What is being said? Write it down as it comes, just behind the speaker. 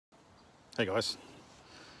Hey guys,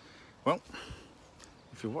 well,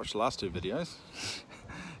 if you've watched the last two videos,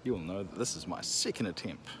 you will know that this is my second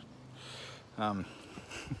attempt.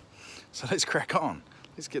 So let's crack on,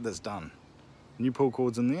 let's get this done. New pull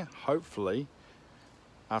cords in there. Hopefully,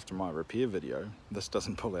 after my repair video, this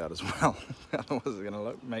doesn't pull out as well. Otherwise it's going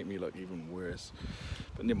to make me look even worse.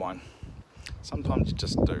 But never mind, sometimes you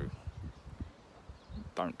just don't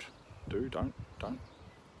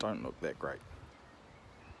look that great.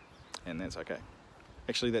 And that's okay.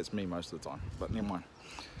 Actually, that's me most of the time, but never mind.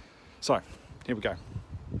 So, here we go.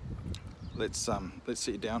 Let's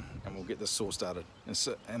sit you down and we'll get this saw started. And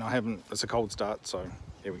it's a cold start, so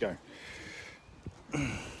here we go.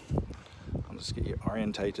 I'll just get you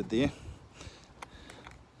orientated there.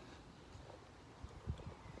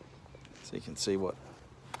 So you can see what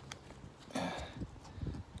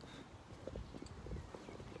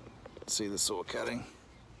see the saw cutting.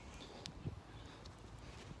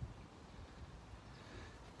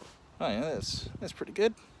 Oh yeah, that's pretty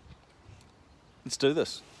good. Let's do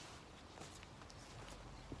this.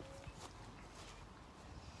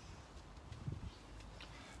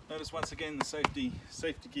 Notice once again the safety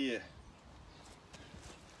gear.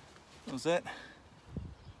 What was that?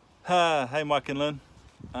 Hey Mike and Lynn,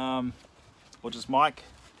 or just Mike,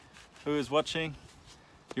 who is watching.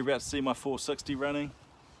 You're about to see my 460 running.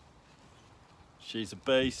 She's a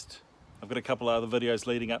beast. I've got a couple of other videos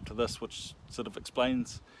leading up to this which sort of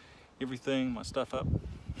explains everything, my stuff up.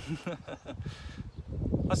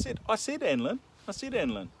 I said Anne-Lynn. I said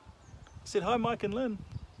hi Mike and Lynn.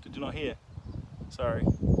 Did you not hear? Sorry.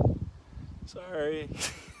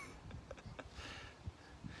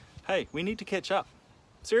 Hey, we need to catch up.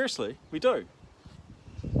 Seriously, we do.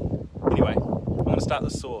 Anyway, I'm gonna start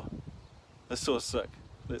this saw. This saw's sick.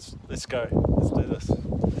 Let's go. Let's do this.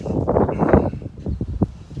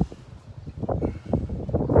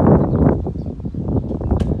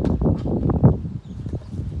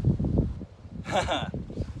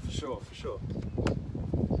 For sure.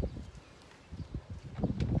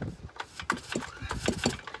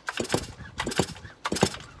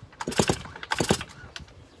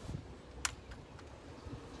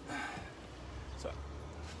 So,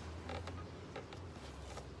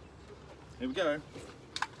 here we go.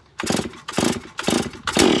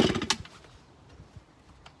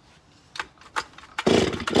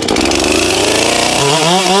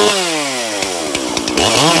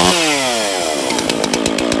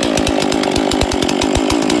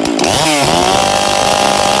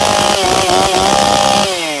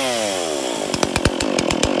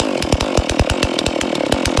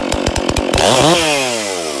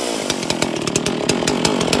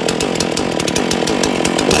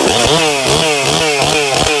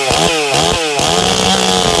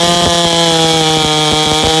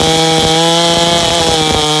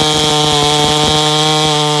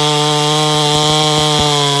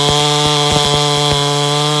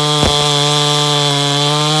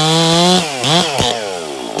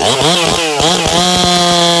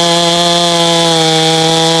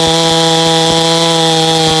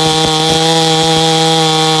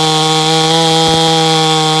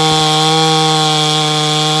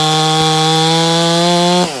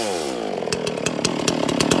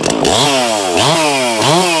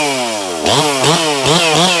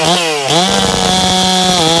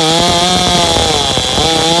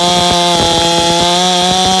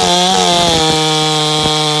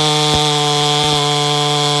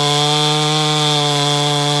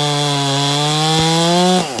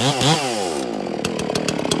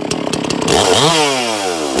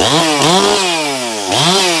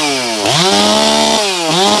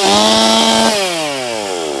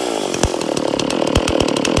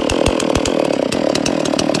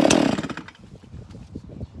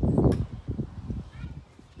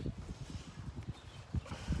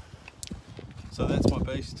 So that's my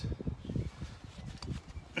beast.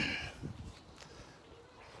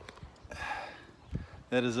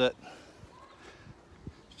 That is it.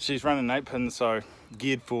 She's running 8 pins, so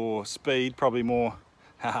geared for speed, probably more.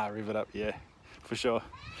 Haha, rev it up, yeah, for sure.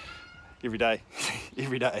 Every day,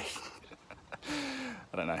 every day.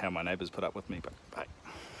 I don't know how my neighbours put up with me, but hey.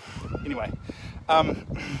 Anyway,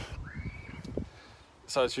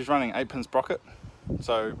 so she's running 8 pin sprocket,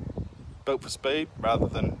 so built for speed rather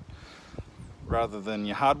than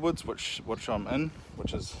your hardwoods, which I'm in,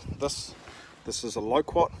 which is this. This is a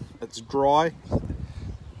loquat. It's dry,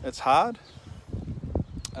 it's hard,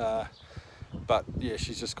 but yeah,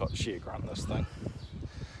 she's just got sheer grunt, this thing.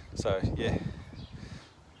 So yeah,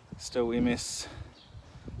 Stihl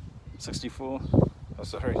MS460. Oh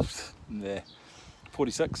sorry, there.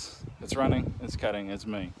 46. It's running, it's cutting, it's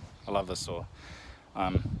me. I love this saw.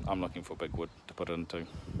 I'm looking for big wood to put it into.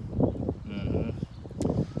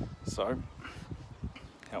 So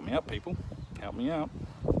help me out, people, help me out.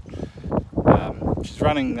 She's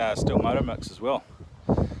running Stihl Motor Mix as well,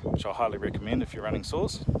 which I highly recommend if you're running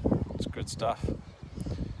saws. It's good stuff.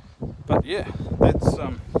 But yeah,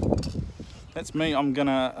 that's me. I'm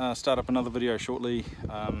gonna start up another video shortly.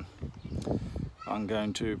 I'm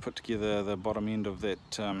going to put together the bottom end of that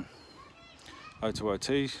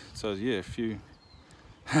O2OT. So yeah, a few.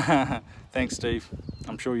 Thanks, Steve.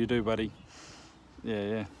 I'm sure you do, buddy.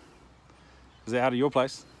 Yeah. Is that out of your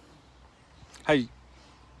place? Hey,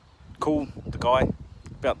 call the guy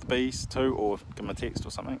about the bees too, or give him a text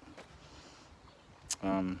or something.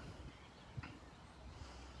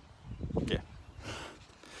 Yeah.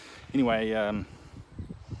 Anyway, yeah.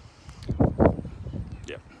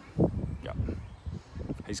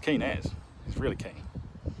 He's keen as. He's really keen,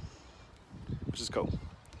 which is cool.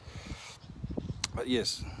 But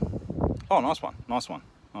yes. Oh, nice one.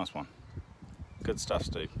 Good stuff,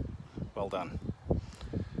 Steve. Well done.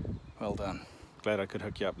 Glad I could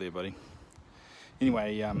hook you up there, buddy.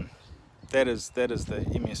 Anyway, that is the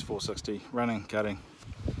MS460 running, cutting,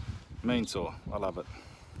 mean saw. I love it.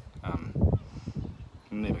 I'm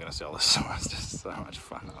never gonna sell this saw. It's just so much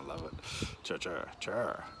fun. I love it. Chur.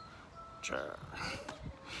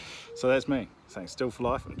 So that's me saying Stihl for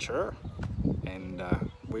life and chur, and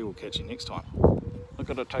we will catch you next time. I've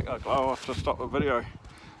got to take a glow off to stop the video.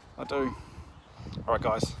 I do. Alright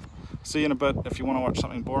guys, see you in a bit. If you want to watch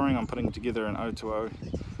something boring, I'm putting together an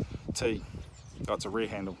O2O-T. Oh, it's a rear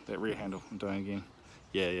handle. That rear handle I'm doing again.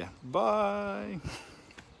 Yeah. Bye.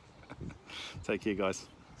 Take care guys.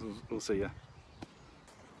 We'll see ya.